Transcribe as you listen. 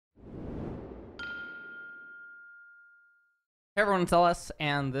Hey everyone, it's LS,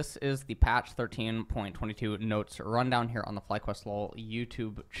 and this is the patch 13.22 notes rundown here on the FlyQuest LoL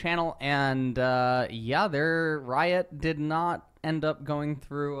YouTube channel. And yeah, their Riot did not end up going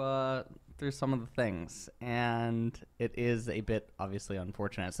through some of the things, and it is a bit obviously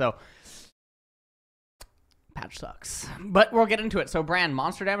unfortunate. So patch sucks, but we'll get into it. So Brand,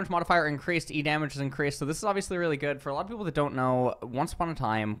 monster damage modifier increased, E damage is increased. So this is obviously really good. For a lot of people that don't know, once upon a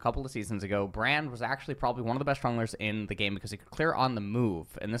time, a couple of seasons ago, Brand was actually probably one of the best junglers in the game because he could clear on the move.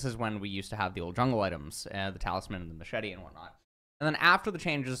 And this is when we used to have the old jungle items, the talisman and the machete and whatnot. And then after the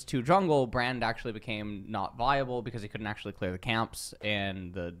changes to jungle, Brand actually became not viable because he couldn't actually clear the camps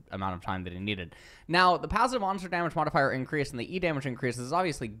in the amount of time that he needed. Now, the passive monster damage modifier increase and the E damage increase is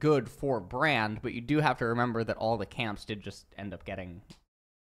obviously good for Brand, but you do have to remember that all the camps did just end up getting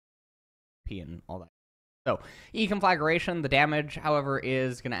P and all that. So, E conflagration, the damage, however,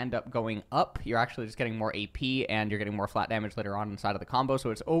 is going to end up going up. You're actually just getting more AP, and you're getting more flat damage later on inside of the combo, so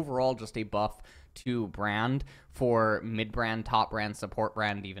it's overall just a buff to Brand for mid-brand, top brand, support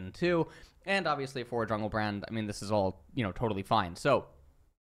brand even too, and obviously for jungle brand, I mean, this is all, you know, totally fine. So,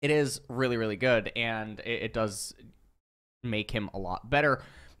 it is really, really good, and it does make him a lot better,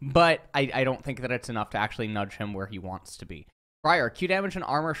 but I don't think that it's enough to actually nudge him where he wants to be. Briar, Q damage and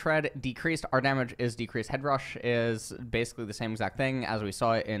armor shred decreased. R damage is decreased. Head rush is basically the same exact thing as we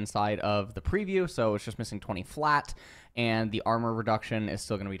saw it inside of the preview, so it's just missing 20 flat, and the armor reduction is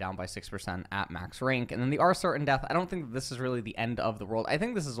still going to be down by 6% at max rank. And then the R certain death, I don't think that this is really the end of the world. I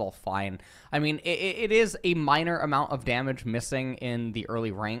think this is all fine. I mean, it is a minor amount of damage missing in the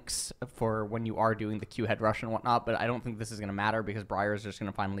early ranks for when you are doing the Q head rush and whatnot, but I don't think this is going to matter because Briar is just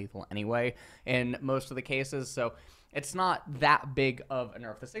going to find lethal anyway in most of the cases, so it's not that big of a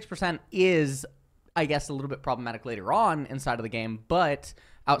nerf. The 6% is, I guess, a little bit problematic later on inside of the game, but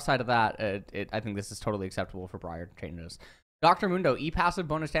outside of that, I think this is totally acceptable for Briar changes. Dr. Mundo, E passive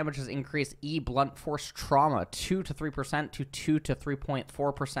bonus damage has increased. E blunt force trauma 2 to 3% to 2 to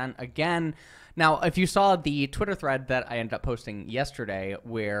 3.4% again. Now, if you saw the Twitter thread that I ended up posting yesterday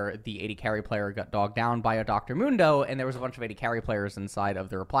where the 80 carry player got dogged down by a Dr. Mundo, and there was a bunch of 80 carry players inside of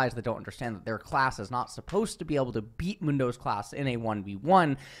the replies that don't understand that their class is not supposed to be able to beat Mundo's class in a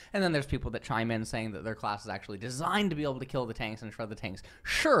 1v1, and then there's people that chime in saying that their class is actually designed to be able to kill the tanks and shred the tanks.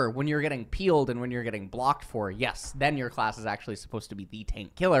 Sure, when you're getting peeled and when you're getting blocked for, yes, then your class is actually supposed to be the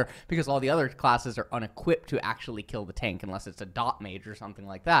tank killer because all the other classes are unequipped to actually kill the tank unless it's a dot mage or something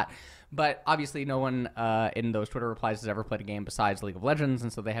like that. But obviously no one in those Twitter replies has ever played a game besides League of Legends,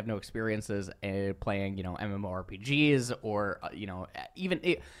 and so they have no experiences playing, you know, MMORPGs or, you know,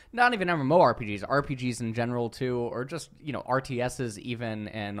 not even MMORPGs, RPGs in general too, or just, you know, RTSs even,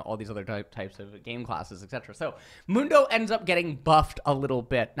 and all these other types of game classes, etc. So Mundo ends up getting buffed a little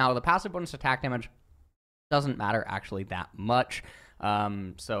bit. Now, the passive bonus attack damage doesn't matter actually that much.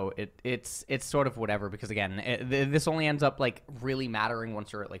 So it's sort of whatever, because again, this only ends up like really mattering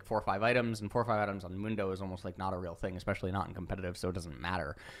once you're at like 4 or 5 items, and 4 or 5 items on Mundo is almost like not a real thing, especially not in competitive, so it doesn't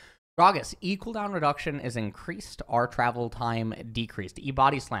matter. Gragas, E cooldown reduction is increased, R travel time decreased, E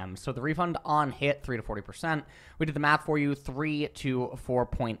body slam, so the refund on hit 3 to 40%. We did the math for you, 3 to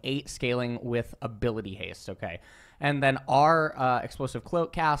 4.8 scaling with ability haste, okay. And then R explosive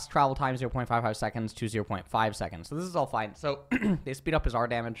cloak cast, travel time 0.55 seconds to 0.5 seconds. So this is all fine. So they speed up his R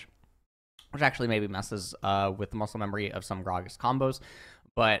damage, which actually maybe messes with the muscle memory of some Gragas combos.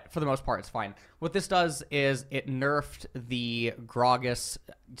 But for the most part, it's fine. What this does is it nerfed the Gragas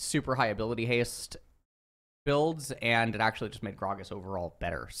super high ability haste builds, and it actually just made Gragas overall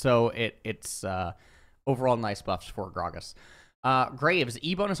better. So it's overall nice buffs for Gragas. Graves,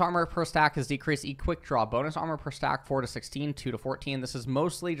 E bonus armor per stack has decreased. E quick draw bonus armor per stack 4 to 16, 2 to 14. This is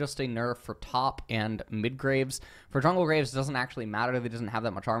mostly just a nerf for top and mid Graves. For jungle Graves, it doesn't actually matter that he doesn't have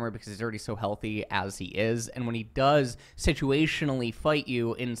that much armor because he's already so healthy as he is. And when he does situationally fight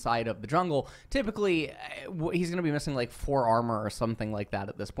you inside of the jungle, typically he's going to be missing like 4 armor or something like that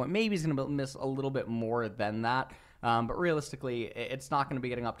at this point. Maybe he's going to miss a little bit more than that. But realistically, it's not going to be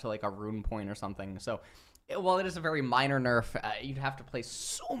getting up to like a rune point or something. So while it is a very minor nerf, you'd have to play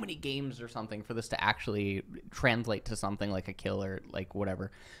so many games or something for this to actually translate to something like a kill or like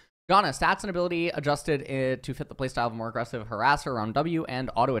whatever. Janna, stats and ability adjusted to fit the playstyle of a more aggressive harasser around W and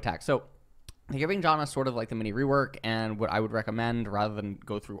auto attack. So they're giving Janna sort of like the mini rework, and what I would recommend, rather than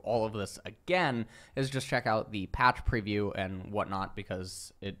go through all of this again, is just check out the patch preview and whatnot,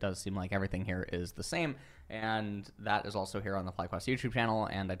 because it does seem like everything here is the same, and that is also here on the FlyQuest YouTube channel,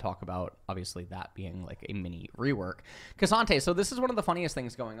 and I talk about, obviously, that being like a mini rework. Kassadin, so this is one of the funniest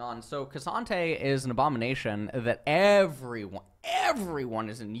things going on. So Kassadin is an abomination that everyone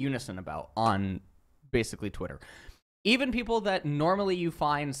is in unison about on basically Twitter. even people that normally you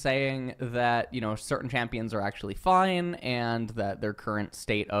find saying that, you know, certain champions are actually fine and that their current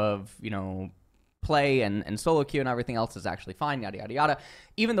state of, you know, play and solo queue and everything else is actually fine, yada, yada, yada.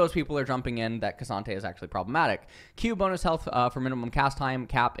 Even those people are jumping in that K'Sante is actually problematic. Q bonus health for minimum cast time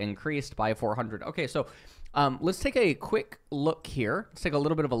cap increased by 400. Okay, so let's take a quick look here. Let's take a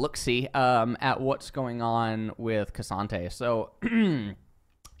little bit of a look-see at what's going on with K'Sante. So,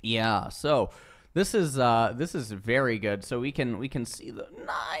 yeah, so this is very good. So we can see the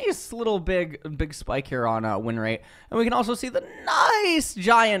nice little big spike here on win rate, and we can also see the nice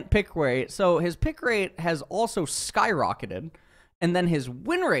giant pick rate. So his pick rate has also skyrocketed, and then his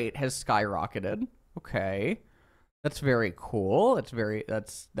win rate has skyrocketed. Okay, that's very cool. That's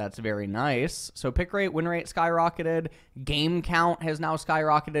very nice. So pick rate, win rate skyrocketed, game count has now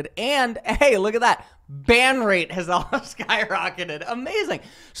skyrocketed, and hey, look at that. Ban rate has all skyrocketed. Amazing.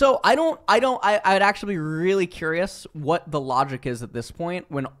 So I'd actually be really curious what the logic is at this point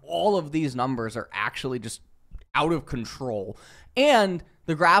when all of these numbers are actually just out of control and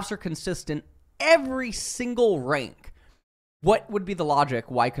the graphs are consistent every single rank. What would be the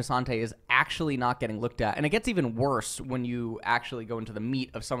logic why K'Sante is actually not getting looked at? And it gets even worse when you actually go into the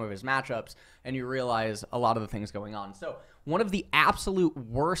meat of some of his matchups and you realize a lot of the things going on. So one of the absolute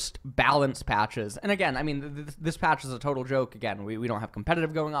worst balance patches, and again, I mean, this patch is a total joke. Again, we don't have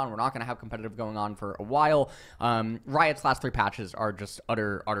competitive going on. We're not going to have competitive going on for a while. Riot's last 3 patches are just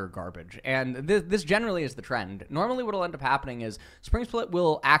utter garbage. And this generally is the trend. Normally what will end up happening is Spring Split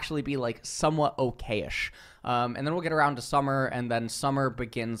will actually be like somewhat okay-ish. And then we'll get around to summer, and then summer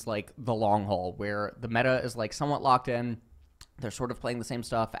begins like the long haul where the meta is like somewhat locked in. They're sort of playing the same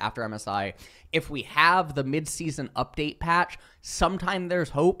stuff after MSI. If we have the mid-season update patch, sometime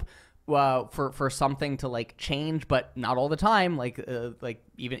there's hope for something to like change, but not all the time. Like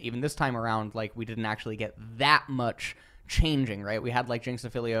even this time around, like we didn't actually get that much changing, right? We had like Jinx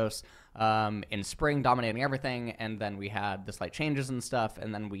Aphelios in spring dominating everything, and then we had the slight changes and stuff,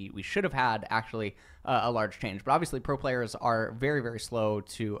 and then we should have had actually a large change. But obviously pro players are very slow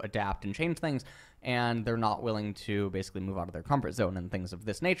to adapt and change things, and they're not willing to basically move out of their comfort zone and things of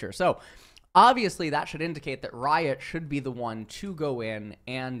this nature. So obviously that should indicate that Riot should be the one to go in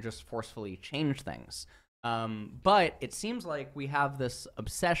and just forcefully change things. But it seems like we have this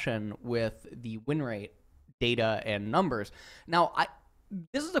obsession with the win rate data and numbers. Now,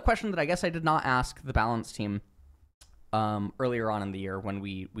 this is a question that I guess I did not ask the balance team earlier on in the year when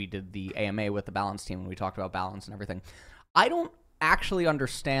we did the AMA with the balance team and we talked about balance and everything. I don't actually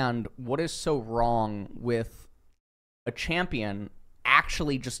understand what is so wrong with a champion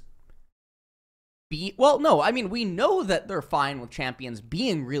actually just well, no, I mean, we know that they're fine with champions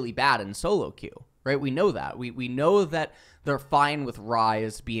being really bad in solo queue, right? We know that. We know that they're fine with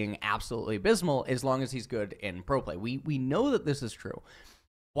Ryze being absolutely abysmal as long as he's good in pro play. We know that this is true.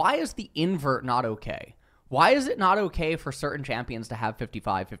 Why is the invert not okay? Why is it not okay for certain champions to have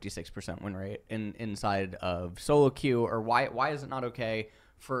 55, 56% win rate inside of solo queue? Or why is it not okay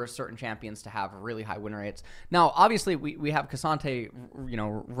for certain champions to have really high win rates? Now, obviously, we have K'Sante, you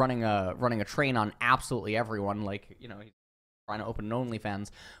know, running a train on absolutely everyone. Like, you know, he's trying to open an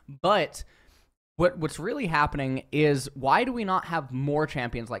OnlyFans. But what's really happening is, why do we not have more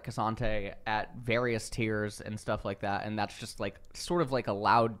champions like K'Sante at various tiers and stuff like that? And that's just like sort of like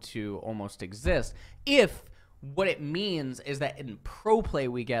allowed to almost exist if what it means is that in pro play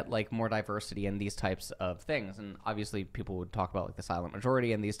we get like more diversity in these types of things. And obviously people would talk about like the silent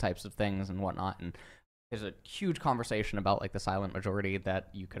majority and these types of things and whatnot, and there's a huge conversation about like the silent majority that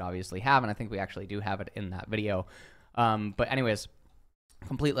you could obviously have, and I think we actually do have it in that video. But anyways,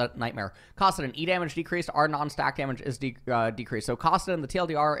 complete nightmare. Kassadin, E damage decreased, R non-stack damage is decreased. So Kassadin, the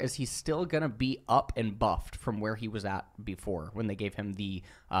TLDR is he's still gonna be up and buffed from where he was at before when they gave him the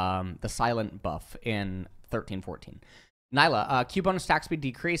silent buff in 13-14. Nilah, Q bonus stack speed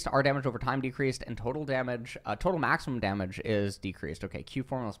decreased, R damage over time decreased, and total damage, total maximum damage is decreased. Okay, Q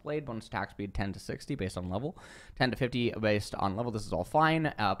Formless Blade, bonus attack speed 10 to 60 based on level, 10 to 50 based on level. This is all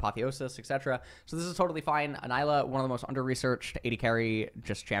fine. Apotheosis, etc. So this is totally fine. Nilah, one of the most under-researched AD carry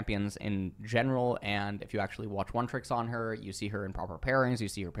just champions in general, and if you actually watch one tricks on her, you see her in proper pairings, you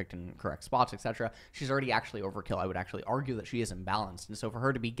see her picked in correct spots, etc. She's already actually overkill. I would actually argue that she is imbalanced, and so for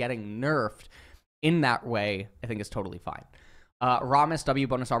her to be getting nerfed in that way, I think is totally fine. Ramus, W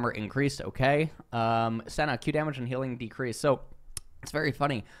bonus armor increased, okay. Senna, Q damage and healing decreased. So it's very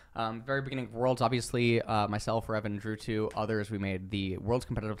funny. Very beginning of Worlds, obviously, myself, Revan, Drew 2, others, we made the Worlds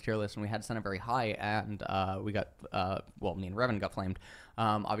competitive tier list, and we had Senna very high, and we got, well, me and Revan got flamed,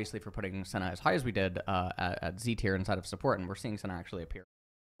 obviously, for putting Senna as high as we did at Z tier inside of support, and we're seeing Senna actually appear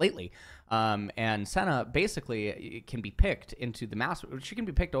lately. And Senna basically can be picked into the mass. She can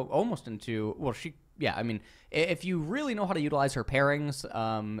be picked almost into, well, yeah, I mean, if you really know how to utilize her pairings,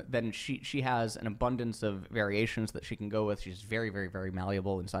 then she has an abundance of variations that she can go with. She's very, very, very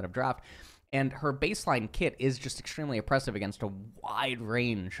malleable inside of draft. And her baseline kit is just extremely oppressive against a wide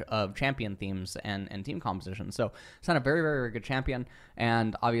range of champion themes and team compositions. So Senna, very, very, very good champion.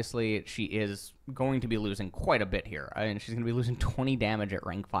 And obviously, she is going to be losing quite a bit here. I mean, she's going to be losing 20 damage at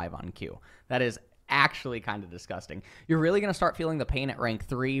rank 5 on Q. That is actually kind of disgusting. You're really going to start feeling the pain at rank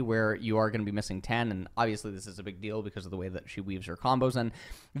 3 where you are going to be missing 10, and obviously this is a big deal because of the way that she weaves her combos. And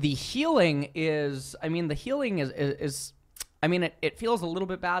the healing is, I mean, the healing is I mean, it feels a little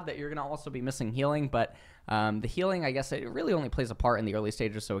bit bad that you're going to also be missing healing, but the healing, I guess, it really only plays a part in the early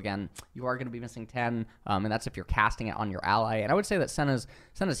stages. So again, you are going to be missing 10, and that's if you're casting it on your ally. And I would say that Senna's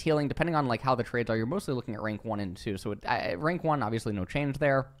healing, depending on like how the trades are, you're mostly looking at rank 1 and 2. So rank 1, obviously no change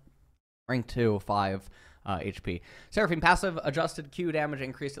there. Rank 2, 5 HP. Seraphine, passive adjusted Q damage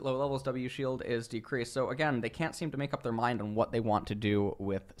increased at low levels. W shield is decreased. So again, they can't seem to make up their mind on what they want to do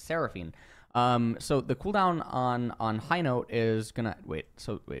with Seraphine. So the cooldown on high note is gonna Q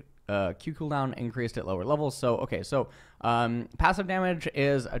cooldown increased at lower levels. So okay, so passive damage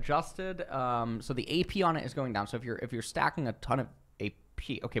is adjusted. So the AP on it is going down. So if you're stacking a ton of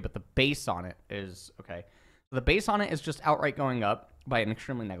AP, okay, but the base on it is okay. So the base on it is just outright going up by an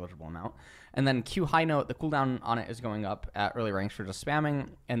extremely negligible amount. And then Q high note, the cooldown on it is going up at early ranks for just spamming.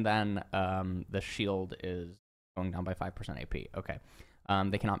 And then the shield is going down by 5% AP. Okay.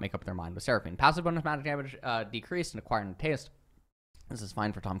 They cannot make up their mind with Seraphine. Passive bonus magic damage decreased and acquired taste. This is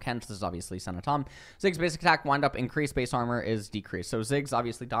fine for Tahm Kench. This is obviously Senna Tahm. Ziggs basic attack, wind up, increased base armor is decreased. So Ziggs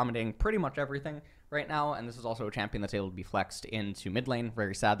obviously dominating pretty much everything right now, and this is also a champion that's able to be flexed into mid lane.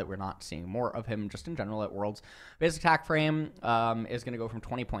 Very sad that we're not seeing more of him just in general at Worlds. Basic attack frame is going to go from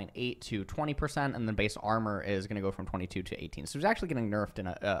 20.8 to 20%, and then base armor is going to go from 22 to 18. So he's actually getting nerfed in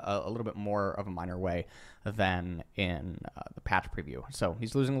a little bit more of a minor way than in the patch preview. So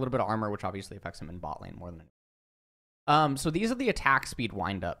he's losing a little bit of armor, which obviously affects him in bot lane more than anything. So these are the attack speed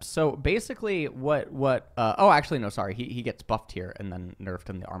windups. So basically oh, actually, no, sorry. He gets buffed here and then nerfed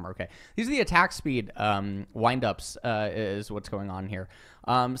in the armor. Okay. These are the attack speed, windups, is what's going on here.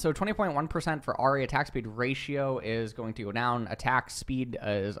 So 20.1% for RE attack speed ratio is going to go down. Attack speed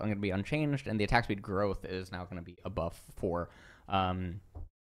is going to be unchanged, and the attack speed growth is now going to be a buff for,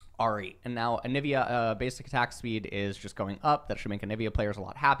 RE. And now Anivia basic attack speed is just going up. That should make Anivia players a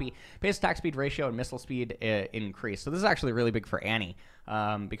lot happy. Base attack speed ratio and missile speed increase. So this is actually really big for Annie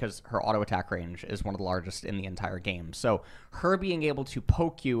because her auto attack range is one of the largest in the entire game. So her being able to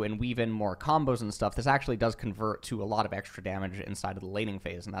poke you and weave in more combos and stuff, this actually does convert to a lot of extra damage inside of the laning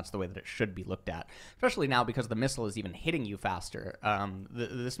phase, and that's the way that it should be looked at. Especially now because the missile is even hitting you faster.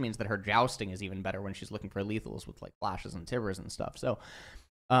 This means that her jousting is even better when she's looking for lethals with like flashes and tibers and stuff. So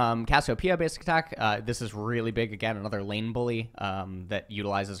Cassiopeia basic attack, this is really big. Again, another lane bully that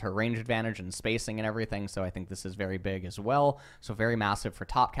utilizes her range advantage and spacing and everything, so I think this is very big as well. So very massive for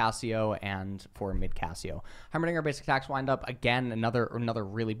top Cassio and for mid Cassio. Heimerdinger basic attacks wind up, again, another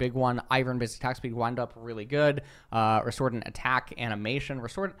really big one. Ivern basic attack speed wind up, really good. Restored an attack animation.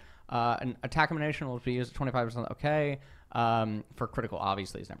 Restored an attack animation will be used at 25%, okay. For critical,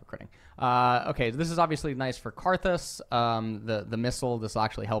 obviously, is never critting. Okay, this is obviously nice for Karthus. The missile, this will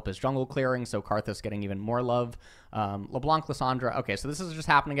actually help his jungle clearing, so Karthus getting even more love. LeBlanc, Lissandra. Okay, so this is just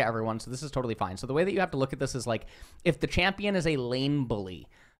happening to everyone, so this is totally fine. So the way that you have to look at this is like, if the champion is a lane bully,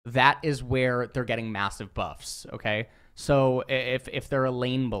 that is where they're getting massive buffs, okay? So if they're a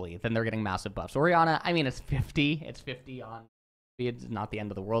lane bully, then they're getting massive buffs. Orianna, I mean, it's 50. It's 50 on... It's not the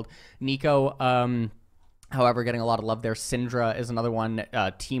end of the world. Nico, however, getting a lot of love there. Syndra is another one.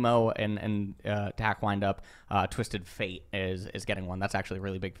 Teemo and attack windup. Twisted Fate is getting one. That's actually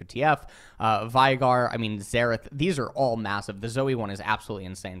really big for TF. Veigar, I mean, Xerath. These are all massive. The Zoe one is absolutely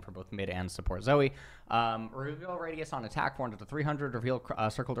insane for both mid and support Zoe. Reveal radius on attack 400 to 300. Reveal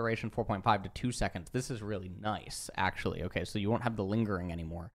circle duration 4.5 to 2 seconds. This is really nice, actually. Okay, so you won't have the lingering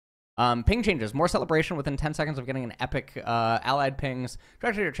anymore. Ping changes. More celebration within 10 seconds of getting an epic allied pings.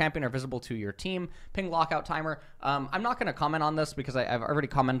 Directed to your champion are visible to your team. Ping lockout timer. I'm not going to comment on this because I've already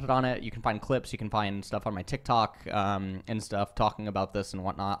commented on it. You can find clips. You can find stuff on my TikTok and stuff talking about this and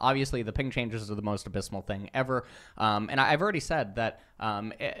whatnot. Obviously, the ping changes are the most abysmal thing ever. And I've already said that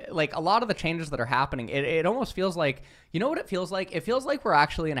like a lot of the changes that are happening, it almost feels like, you know what it feels like? It feels like we're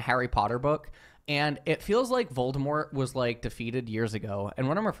actually in a Harry Potter book. And it feels like Voldemort was, like, defeated years ago. And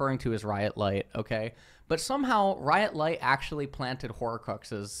what I'm referring to is Riot Light, okay? But somehow, Riot Light actually planted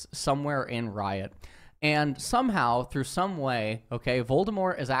Horcruxes somewhere in Riot. And somehow, through some way, okay,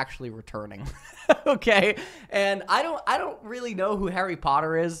 Voldemort is actually returning. Okay, and I don't really know who Harry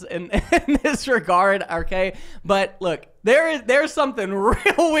Potter is in this regard. Okay, but look, there's something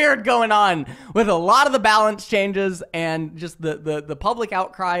real weird going on with a lot of the balance changes and just the public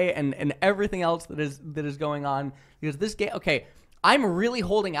outcry and everything else that is going on, because this game. Okay, I'm really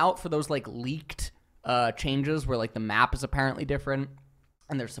holding out for those like leaked changes where like the map is apparently different.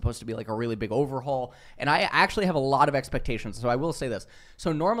 And there's supposed to be like a really big overhaul. And I actually have a lot of expectations. So I will say this.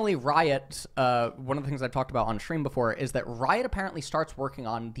 So normally Riot, one of the things I've talked about on stream before is that Riot apparently starts working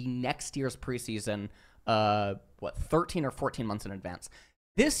on the next year's preseason, 13 or 14 months in advance.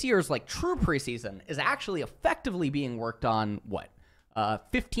 This year's like true preseason is actually effectively being worked on,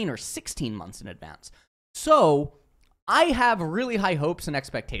 15 or 16 months in advance. So I have really high hopes and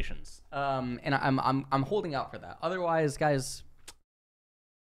expectations. And I'm holding out for that. Otherwise, guys,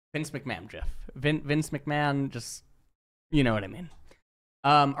 Vince McMahon, Jeff. Vince McMahon, just, you know what I mean.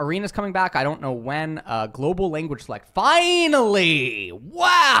 Arena's coming back. I don't know when. Global language select. Finally!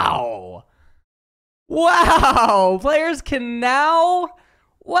 Wow! Wow! Players can now...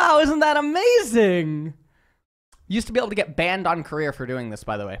 Wow, isn't that amazing? Used to be able to get banned on career for doing this,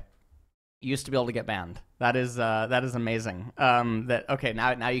 by the way. Used to be able to get banned. That is amazing. Okay,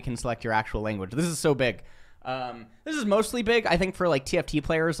 now you can select your actual language. This is so big. This is mostly big, I think, for like TFT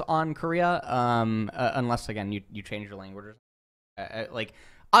players on Korea, unless again you change your language.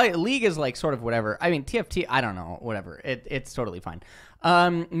 League is like sort of whatever. I mean, TFT, I don't know, whatever. It's totally fine.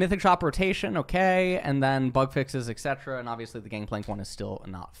 Mythic Shop rotation, okay, and then bug fixes, etc. And obviously the Gangplank one is still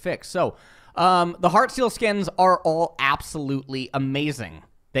not fixed. So the Heartsteel skins are all absolutely amazing.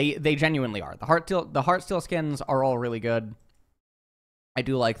 They genuinely are. The Heartsteel skins are all really good. I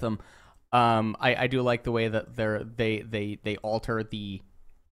do like them. I do like the way that they alter the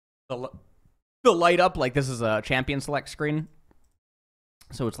light up. Like, this is a champion select screen,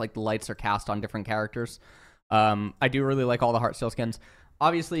 so it's like the lights are cast on different characters. I do really like all the Heartsteel skins.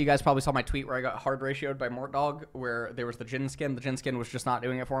 Obviously, you guys probably saw my tweet where I got hard ratioed by Mortdog, where there was the Jhin skin. The Jhin skin was just not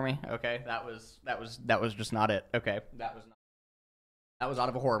doing it for me. Okay, that was just not it. Okay, that was out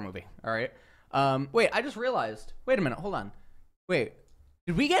of a horror movie. All right. Wait, I just realized. Wait a minute. Hold on. Wait.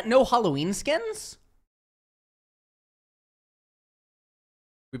 Did we get no Halloween skins?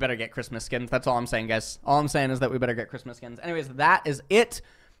 We better get Christmas skins. That's all I'm saying, guys. All I'm saying is that we better get Christmas skins. Anyways, that is it.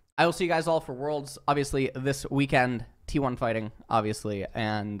 I will see you guys all for Worlds, obviously, this weekend. T1 fighting, obviously.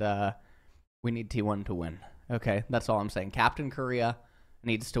 And we need T1 to win. Okay, that's all I'm saying. Captain Korea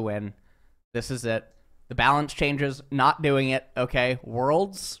needs to win. This is it. The balance changes. Not doing it. Okay,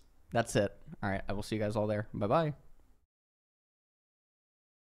 Worlds. That's it. All right, I will see you guys all there. Bye-bye.